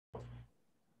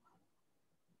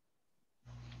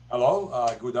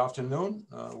Hello, good afternoon.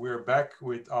 We're back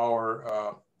with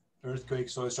our earthquake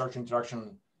soil structure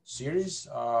introduction series.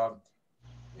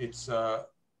 It's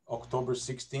October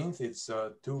 16th. It's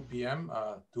 2 p.m.,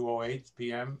 2:08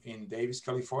 p.m. in Davis,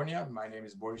 California. My name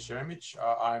is Boris Jeremic.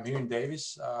 I'm here in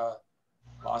Davis.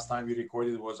 Last time we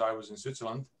recorded I was in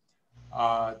Switzerland.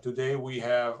 Today we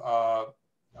have a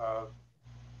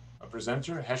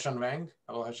presenter, Heshan Wang.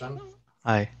 Hello, Heshan.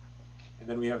 Hi. And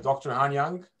then we have Dr. Han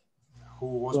Yang,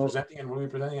 who was presenting and will be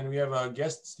presenting, and we have a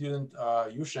guest student,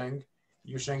 Yusheng.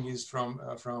 Yusheng is from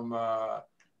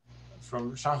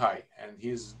Shanghai, and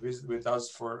he's with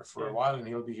us for a while, and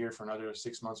he'll be here for another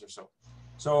 6 months or so.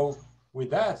 So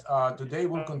with that, today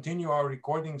we'll continue our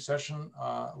recording session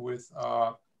with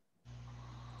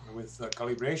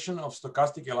calibration of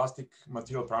stochastic elastic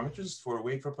material parameters for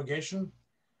wave propagation.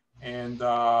 And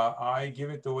I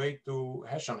give it away to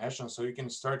Heshan. Heshan, so you can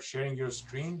start sharing your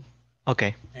screen.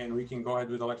 Okay. And we can go ahead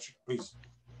with the lecture, please.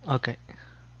 Okay.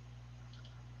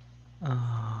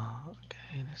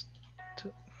 Okay, let's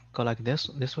go like this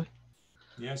way.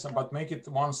 Yes, but make it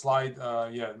one slide.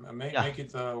 Make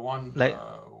it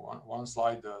one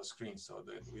slide screen so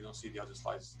that we don't see the other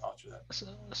slides after that.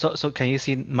 So can you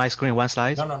see my screen one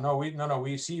slide? No.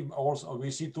 We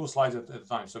see two slides at a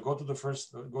time. So go to the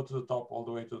first, go to the top, all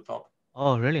the way to the top.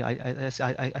 Oh, really?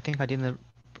 I think I didn't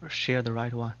share the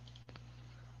right one.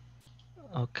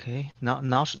 Okay.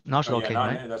 Now should okay,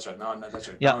 right? That's right. Now that's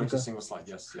right. Yeah. Now it's a single slide.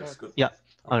 Yes. Good. Yeah. Okay,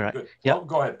 all right. Good. Yeah. Well,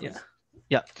 go ahead, please.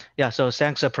 Yeah. So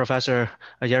thanks, Professor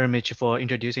Jeremic, for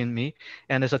introducing me.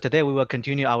 And so today we will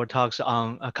continue our talks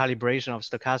on calibration of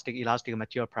stochastic elastic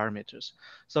material parameters.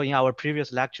 So in our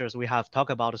previous lectures, we have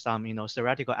talked about some,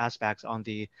 theoretical aspects on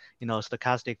the,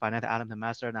 stochastic finite element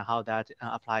method and how that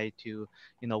apply to,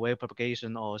 wave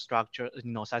propagation or structure,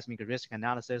 seismic risk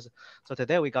analysis. So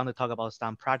today we're going to talk about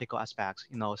some practical aspects,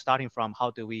 starting from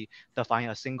how do we define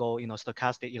a single,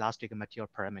 stochastic elastic material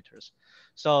parameters.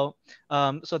 So,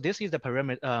 so this is the parameter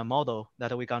model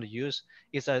that we're going to use.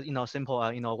 It's a simple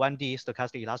 1D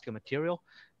stochastic elastic material,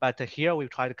 but here we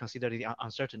try to consider the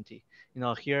uncertainty.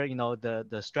 Here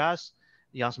the stress,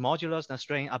 Young's modulus, and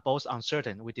strain are both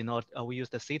uncertain. We denote we use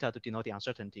the theta to denote the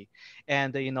uncertainty.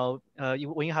 And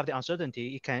when you have the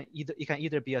uncertainty, it can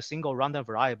either be a single random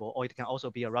variable or it can also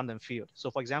be a random field.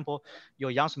 So for example,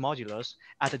 your Young's modulus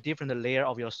at a different layer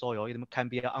of your soil, it can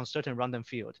be an uncertain random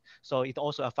field. So it's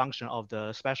also a function of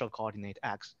the spatial coordinate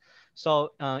x.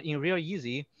 So in real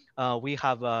easy, we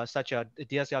have such a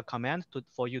DSL command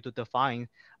for you to define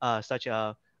such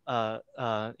a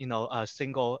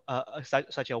single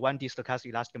such a 1D stochastic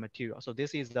elastic material. So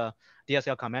this is the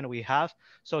DSL command we have.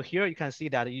 So here you can see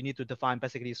that you need to define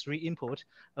basically three input.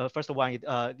 First one is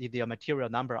the material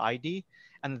number ID,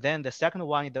 and then the second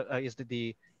one is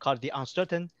called the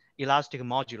uncertain elastic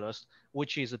modulus,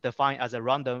 which is defined as a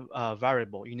random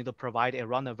variable. You need to provide a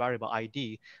random variable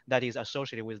ID that is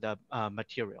associated with the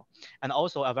material. And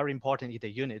also a very important is the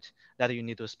unit that you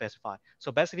need to specify.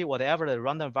 So basically whatever the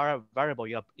random variable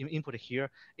you input here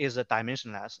is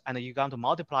dimensionless, and you're going to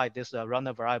multiply this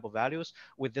random variable values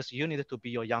with this unit to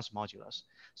be your Young's modulus.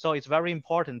 So it's very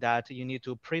important that you need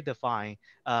to predefine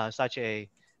such a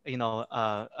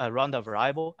random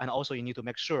variable, and also you need to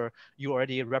make sure you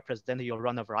already represent your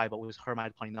random variable with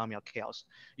Hermite polynomial chaos.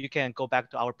 You can go back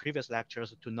to our previous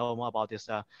lectures to know more about this,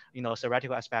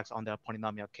 theoretical aspects on the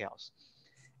polynomial chaos.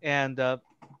 And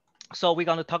so we're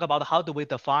going to talk about how do we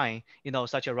define,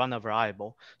 such a random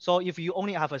variable. So if you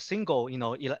only have a single,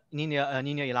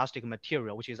 linear elastic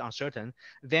material, which is uncertain,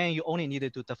 then you only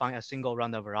needed to define a single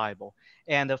random variable.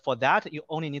 And for that, you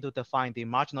only need to define the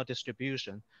marginal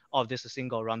distribution of this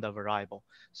single random variable.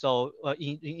 So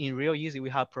in real easy, we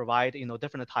have provide,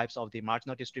 different types of the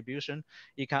marginal distribution.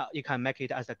 You can make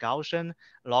it as a Gaussian,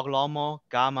 log normal,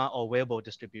 gamma, or Weibull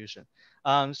distribution.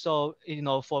 So,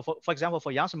 for example,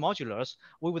 for Young's modulus,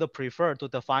 we would prefer to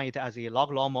define it as a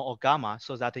log normal or gamma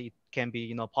so that it can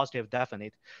be, positive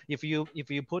definite. If you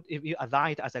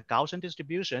assign it as a Gaussian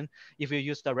distribution, if you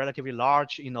use the relatively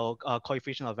large,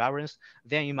 coefficient of variance,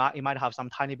 then you might have some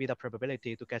tiny bit of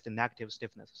probability to get the negative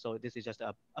stiffness. So this is just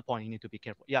a point you need to be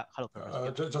careful. Yeah, hello,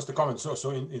 Professor. Just a comment. So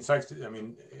in fact, I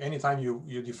mean, anytime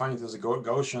you define it as a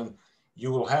Gaussian, you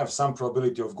will have some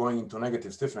probability of going into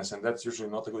negative stiffness, and that's usually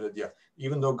not a good idea.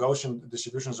 Even though Gaussian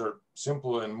distributions are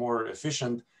simple and more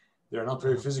efficient, they're not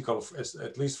very physical,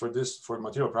 at least for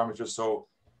material parameters. So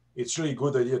it's really a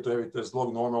good idea to have it as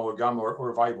log normal or gamma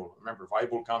or Weibull. Remember,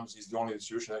 Weibull is the only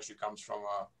distribution that actually comes from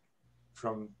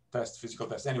physical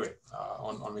test. Anyway,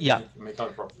 on Yeah.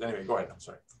 mechanical properties. Anyway, go ahead. I'm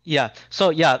sorry.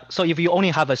 So if you only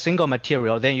have a single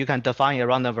material, then you can define a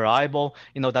random variable,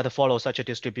 that follows such a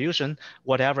distribution,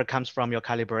 whatever comes from your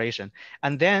calibration.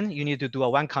 And then you need to do a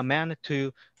one command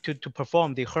to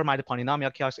perform the Hermite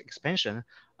polynomial chaos expansion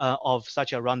of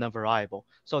such a random variable.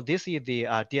 So this is the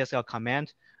DSL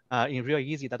command in real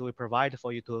easy that we provide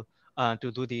for you to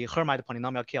do the Hermite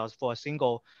polynomial chaos for a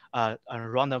single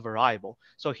random variable.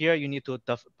 So here you need to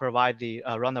provide the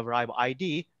random variable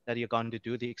ID that you're going to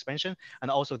do the expansion, and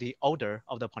also the order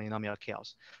of the polynomial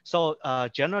chaos. So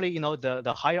generally,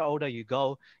 the higher order you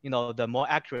go, the more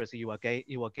accuracy you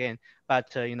will gain.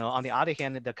 But on the other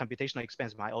hand, the computational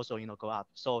expense might also go up.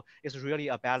 So it's really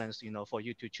a balance, for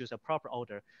you to choose a proper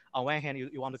order. On one hand,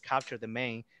 you want to capture the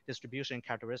main distribution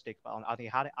characteristic, but on the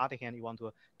other hand, you want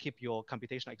to keep your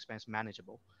computational expense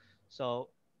manageable. So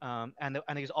and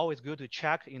it's always good to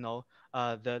check,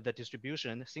 the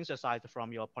distribution synthesized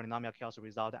from your polynomial chaos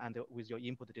result and with your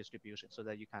input distribution, so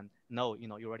that you can know,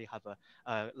 you already have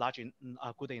a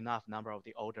good enough number of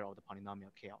the order of the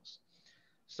polynomial chaos.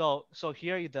 So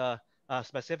here is the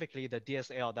specifically the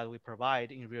DSL that we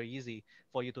provide in real easy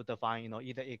for you to define,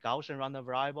 either a Gaussian random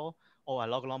variable or a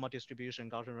log normal distribution,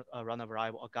 Gaussian random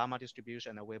variable, or gamma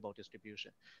distribution, and Weibull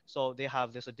distribution. So they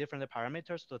have this different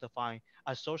parameters to define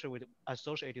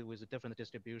associated with different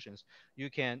distributions. You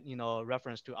can,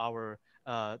 reference to our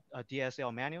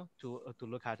DSL manual to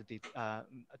look at the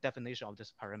definition of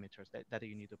these parameters that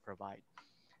you need to provide.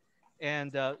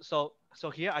 And so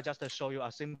here I just show you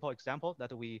a simple example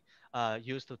that we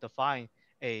use to define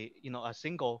a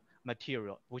single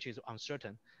material which is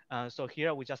uncertain. So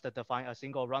here we just define a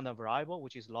single random variable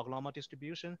which is log normal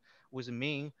distribution with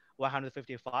mean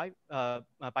 155.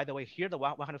 By the way, here the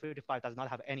 155 does not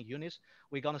have any units.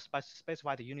 We're gonna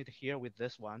specify the unit here with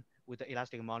this one, with the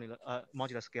elastic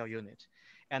modular scale unit,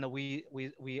 and we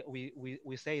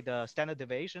say the standard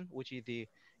deviation, which is the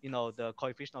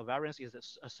coefficient of variance, is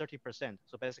 30%.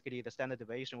 So basically, the standard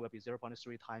deviation will be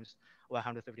 0.3 times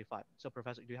 155. So,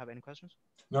 Professor, do you have any questions?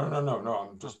 No.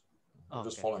 I'm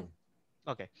just following.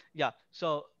 Okay. Yeah.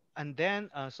 So and then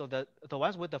so the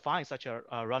once we define such a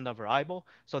random variable,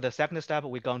 so the second step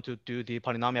we're going to do the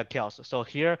polynomial chaos. So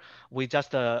here we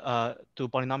just do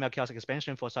polynomial chaos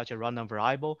expansion for such a random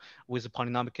variable with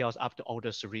polynomial chaos up to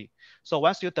order 3. So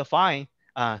once you define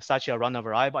such a random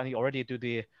variable and you already do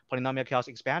the polynomial chaos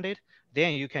expanded,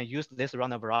 then you can use this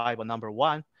random variable number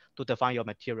 1 to define your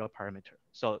material parameter.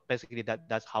 So basically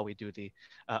that's how we do the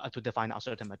to define a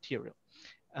certain material.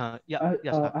 I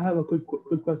have a quick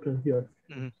question here.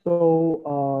 Mm-hmm.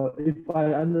 So if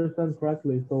I understand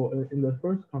correctly, so in the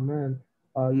first command,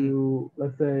 you,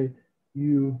 let's say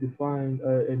you define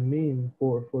a mean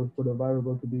for the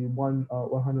variable to be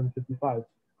 155.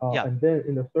 And then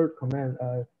in the third command,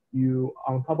 you,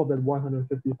 on top of that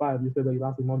 155, you say the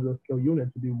elastic modular scale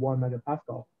unit to be 1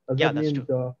 megapascal. Does that mean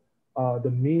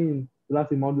the mean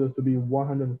elastic modulus to be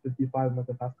 155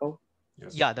 megapascal?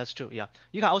 Yes. Yeah, that's true. Yeah,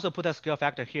 you can also put a scale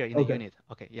factor here in the unit.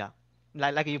 Okay, yeah,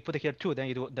 like you put it here 2,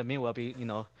 then the mean will be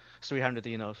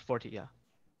 340. Yeah.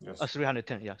 Yes.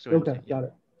 310. Yeah. 310, okay, got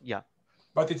it. Yeah.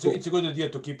 But it's a good idea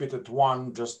to keep it at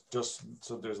 1, just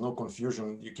so there's no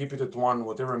confusion. You keep it at 1,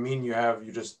 whatever mean you have,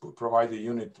 you just provide the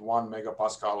unit 1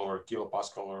 megapascal or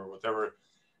kilopascal or whatever.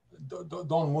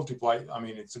 Don't multiply. I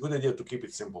mean, it's a good idea to keep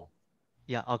it simple.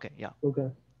 Yeah. Okay. Yeah. Okay.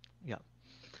 Yeah.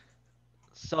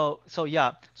 So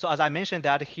as I mentioned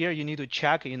that here you need to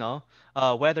check,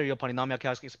 whether your polynomial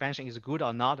chaos expansion is good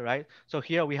or not, right? So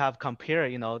here we have compare,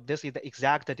 this is the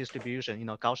exact distribution,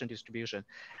 Gaussian distribution.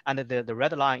 And the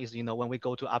red line is, when we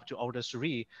go to up to order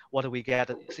 3, what we get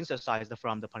synthesized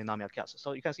from the polynomial chaos.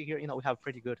 So you can see here, we have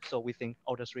pretty good. So we think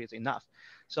order 3 is enough.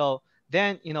 So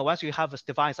then, once you have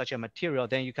defined such a material,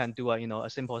 then you can do a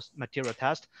simple material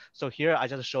test. So here I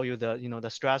just show you the, the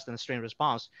stress and strain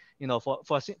response. For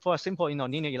a simple,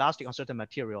 linear elastic uncertain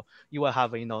material, you will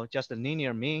have, just a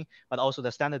linear mean, but also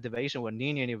the standard deviation will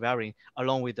linearly vary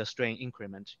along with the strain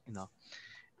increment,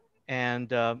 And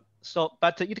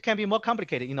but it can be more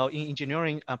complicated, in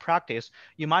engineering practice,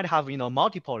 you might have,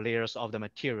 multiple layers of the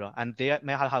material, and they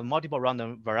may have multiple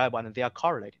random variables, and they are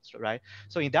correlated, right?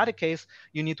 So in that case,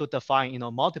 you need to define,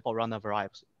 multiple random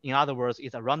variables. In other words,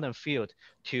 it's a random field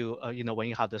to, when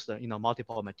you have this,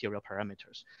 multiple material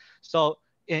parameters. So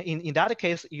in that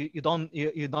case, you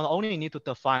not only need to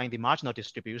define the marginal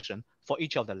distribution for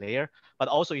each of the layer, but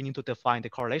also you need to define the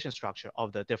correlation structure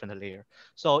of the different layer.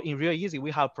 So in Real Easy,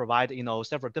 we have provided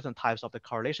several different types of the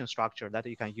correlation structure that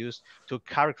you can use to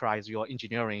characterize your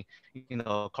engineering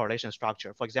correlation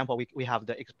structure. For example, we have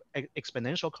the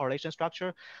exponential correlation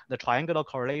structure, the triangular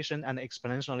correlation, and the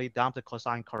exponentially damped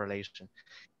cosine correlation.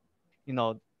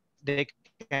 They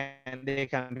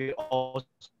can be also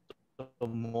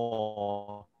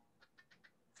more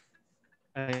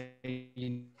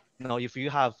if you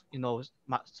have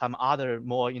some other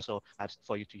more that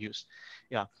for you to use.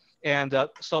 Yeah. And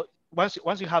so once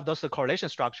you have those correlation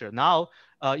structure, now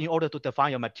in order to define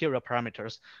your material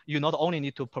parameters, you not only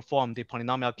need to perform the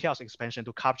polynomial chaos expansion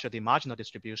to capture the marginal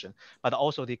distribution, but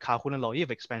also the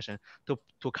Calhoun-Loewe expansion to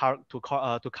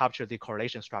capture the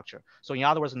correlation structure. So in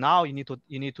other words, now you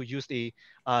need to use the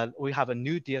we have a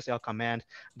new DSL command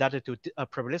that is to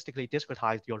probabilistically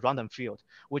discretize your random field,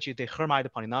 which is the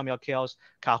Hermite polynomial chaos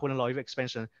Calhoun-Loewe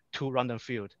expansion to random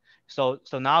field. So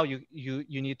now you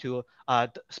need to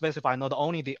specify not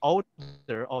only the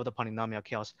order of the polynomial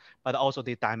chaos, but also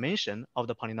the dimension of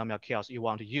the polynomial chaos you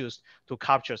want to use to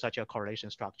capture such a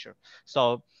correlation structure.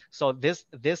 So this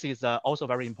is also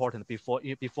very important before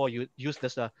you use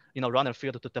this random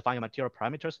field to define your material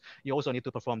parameters. You also need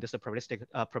to perform this probabilistic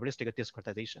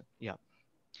discretization. Yeah.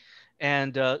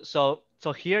 And so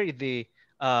here is the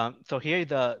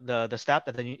step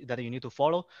that you need to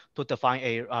follow to define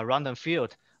a random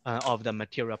field of the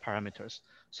material parameters.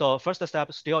 So first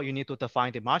step, still you need to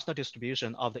define the marginal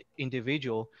distribution of the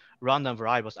individual random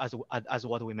variables as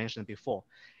what we mentioned before.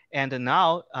 And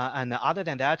now, and other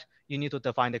than that, you need to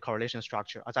define the correlation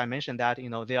structure. As I mentioned that,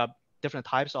 there are different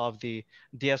types of the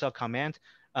DSL command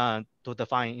to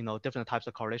define, different types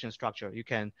of correlation structure. You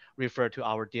can refer to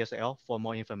our DSL for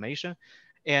more information.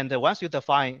 And once you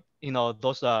define,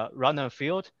 those random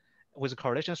field with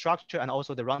correlation structure and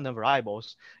also the random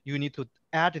variables, you need to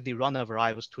add the random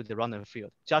variables to the random field,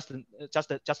 just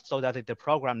so that the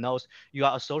program knows you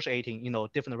are associating,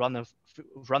 different random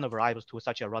variables to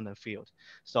such a random field.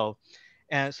 So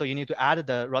you need to add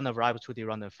the random variables to the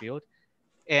random field,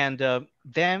 and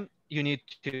then you need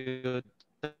to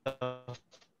define.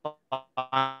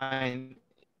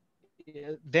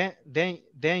 Then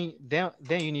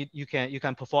you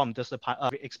can perform this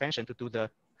expansion to do the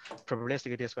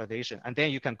probabilistic discretization, and then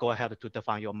you can go ahead to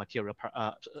define your material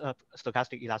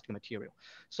stochastic elastic material.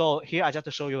 So here I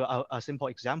just show you a simple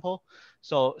example.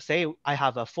 So say I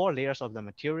have 4 layers of the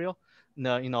material.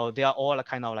 They are all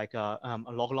kind of like a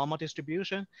log normal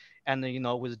distribution, and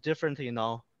with different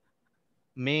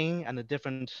mean and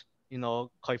different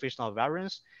coefficient of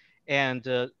variance. And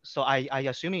so I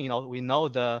assuming we know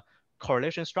the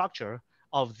correlation structure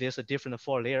of these different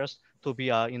 4 layers to be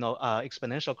a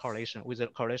exponential correlation with a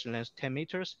correlation length 10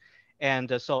 meters.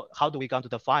 And so how do we going to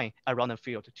define a random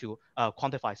field to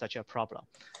quantify such a problem?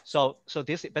 So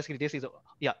this is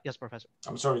yes, Professor.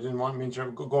 I'm sorry, didn't want me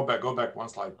to go back one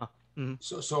slide.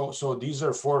 So these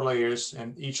are 4 layers,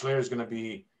 and each layer is going to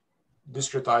be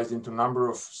discretized into number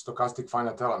of stochastic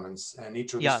finite elements, and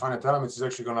each of these finite elements is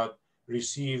actually going to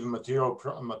receive material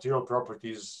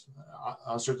properties,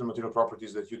 uncertain material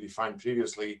properties that you defined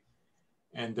previously,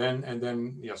 and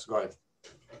then yes, go ahead.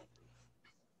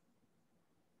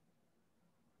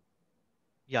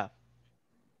 Yeah.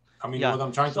 I mean, what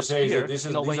I'm trying to say is that these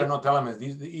are not elements.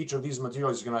 Each of these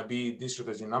materials is going to be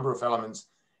discretized in number of elements,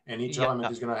 and each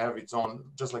element is going to have its own,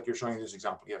 just like you're showing this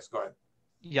example. Yes, go ahead.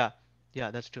 Yeah,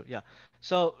 that's true. Yeah.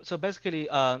 So basically,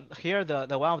 here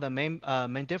the one of the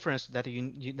main difference that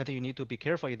you need to be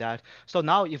careful is that. So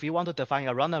now, if you want to define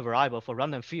a random variable for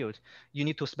random field, you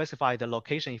need to specify the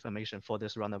location information for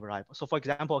this random variable. So for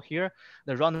example, here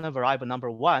the random variable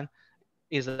number 1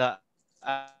 is at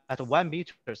 1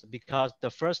 meters, because the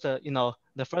first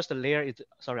the first layer is,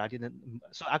 sorry, I didn't.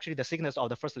 So actually the thickness of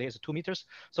the first layer is 2 meters.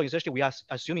 So essentially we are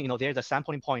assuming there's a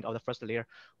sampling point of the first layer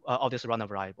of this random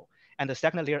variable, and the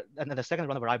second layer and the second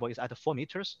random variable is at 4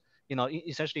 meters.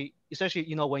 Essentially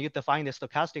when you define the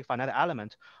stochastic finite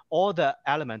element, all the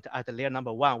element at the layer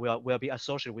number 1 will be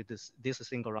associated with this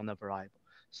single random variable.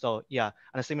 So yeah,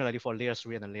 and similarly for layer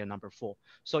 3 and layer number 4.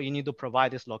 So you need to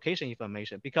provide this location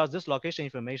information, because this location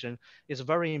information is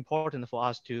very important for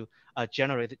us to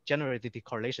generate the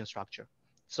correlation structure.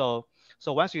 So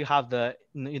once you have the,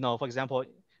 for example,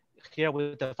 here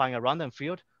we define a random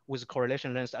field with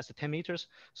correlation length as 10 meters.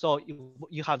 So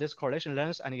you have this correlation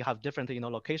length and you have different,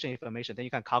 location information. Then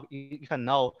you can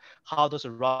know how those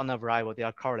runner variable, they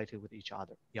are correlated with each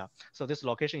other. Yeah. So this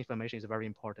location information is very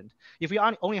important. If you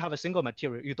only have a single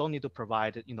material, you don't need to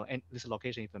provide, this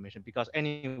location information, because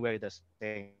anyway the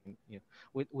same.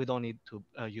 We don't need to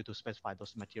you to specify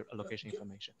those material location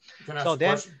information. Can I So ask a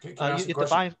then question? Can I ask a you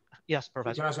question? define. Yes,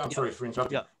 Professor. Can I ask? I'm sorry for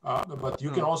interrupting. Yeah. But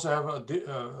you can also have a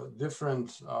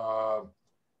different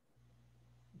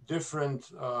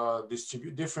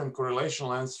correlation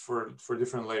lengths for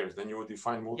different layers. Then you would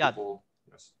define multiple.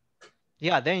 Yes.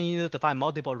 Yeah, then you need to define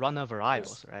multiple runner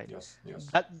variables, yes, right? Yes, yes.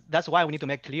 That's why we need to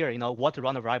make clear, what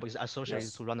runner variable is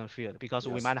associated to runner field, because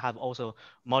we might have also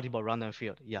multiple runner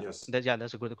field. Yeah, yes.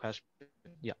 That's a good question.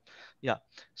 Yeah.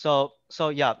 So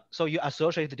you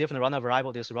associate the different runner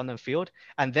variable, this runner field,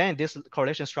 and then this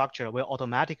correlation structure will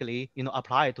automatically,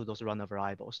 apply to those runner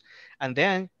variables. And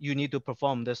then you need to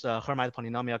perform this Hermite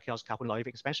polynomial chaos-Calhoun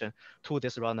logarithmic expansion to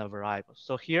this runner variable.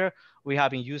 So here we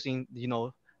have been using,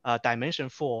 dimension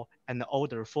 4 and the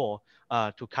order 4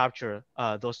 to capture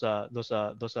those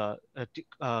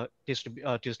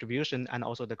distribution and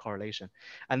also the correlation.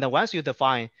 And then once you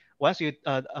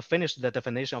finish the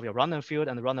definition of your random field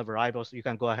and the random variables, you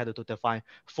can go ahead to define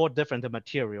 4 different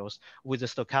materials with the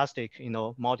stochastic,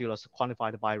 modulus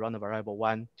quantified by random variable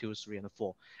 1, 2, 3, and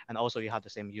 4. And also you have the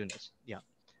same units. Yeah.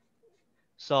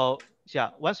 So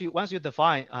yeah, once you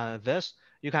define this,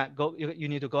 you can go. You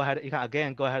need to go ahead. You can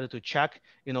again go ahead to check,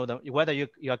 whether you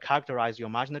characterize your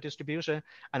marginal distribution,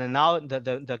 and then now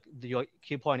your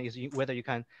key point is whether you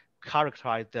can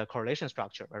characterize the correlation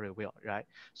structure very well, right?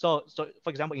 So for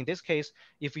example, in this case,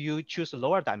 if you choose a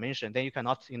lower dimension, then you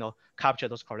cannot capture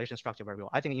those correlation structure very well.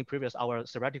 I think in previous our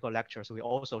theoretical lectures, we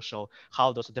also show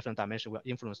how those different dimensions will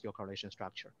influence your correlation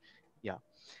structure. Yeah.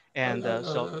 And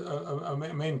a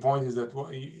main point is that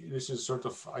this is sort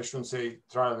of, I shouldn't say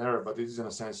trial and error, but it is in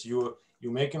a sense you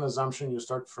make an assumption, you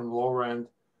start from the lower end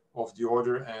of the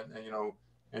order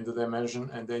and the dimension,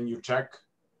 and then you check,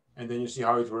 and then you see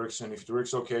how it works. And if it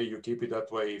works okay, you keep it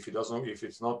that way. If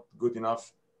it's not good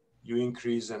enough, you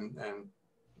increase, and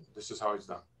this is how it's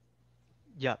done.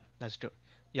 Yeah, that's true.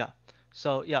 Yeah.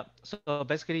 So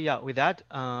basically, with that,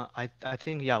 I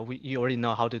think you already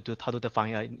know how to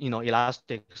define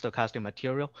elastic stochastic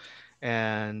material,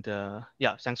 and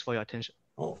thanks for your attention.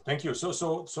 Oh, thank you.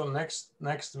 So next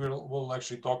we'll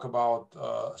actually talk about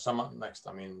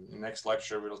next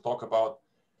lecture we'll talk about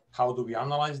how do we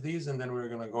analyze these, and then we're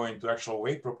going to go into actual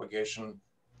wave propagation,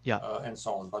 and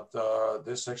so on. But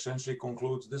this essentially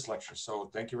concludes this lecture. So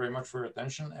thank you very much for your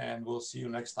attention, and we'll see you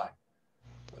next time.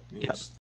 Let me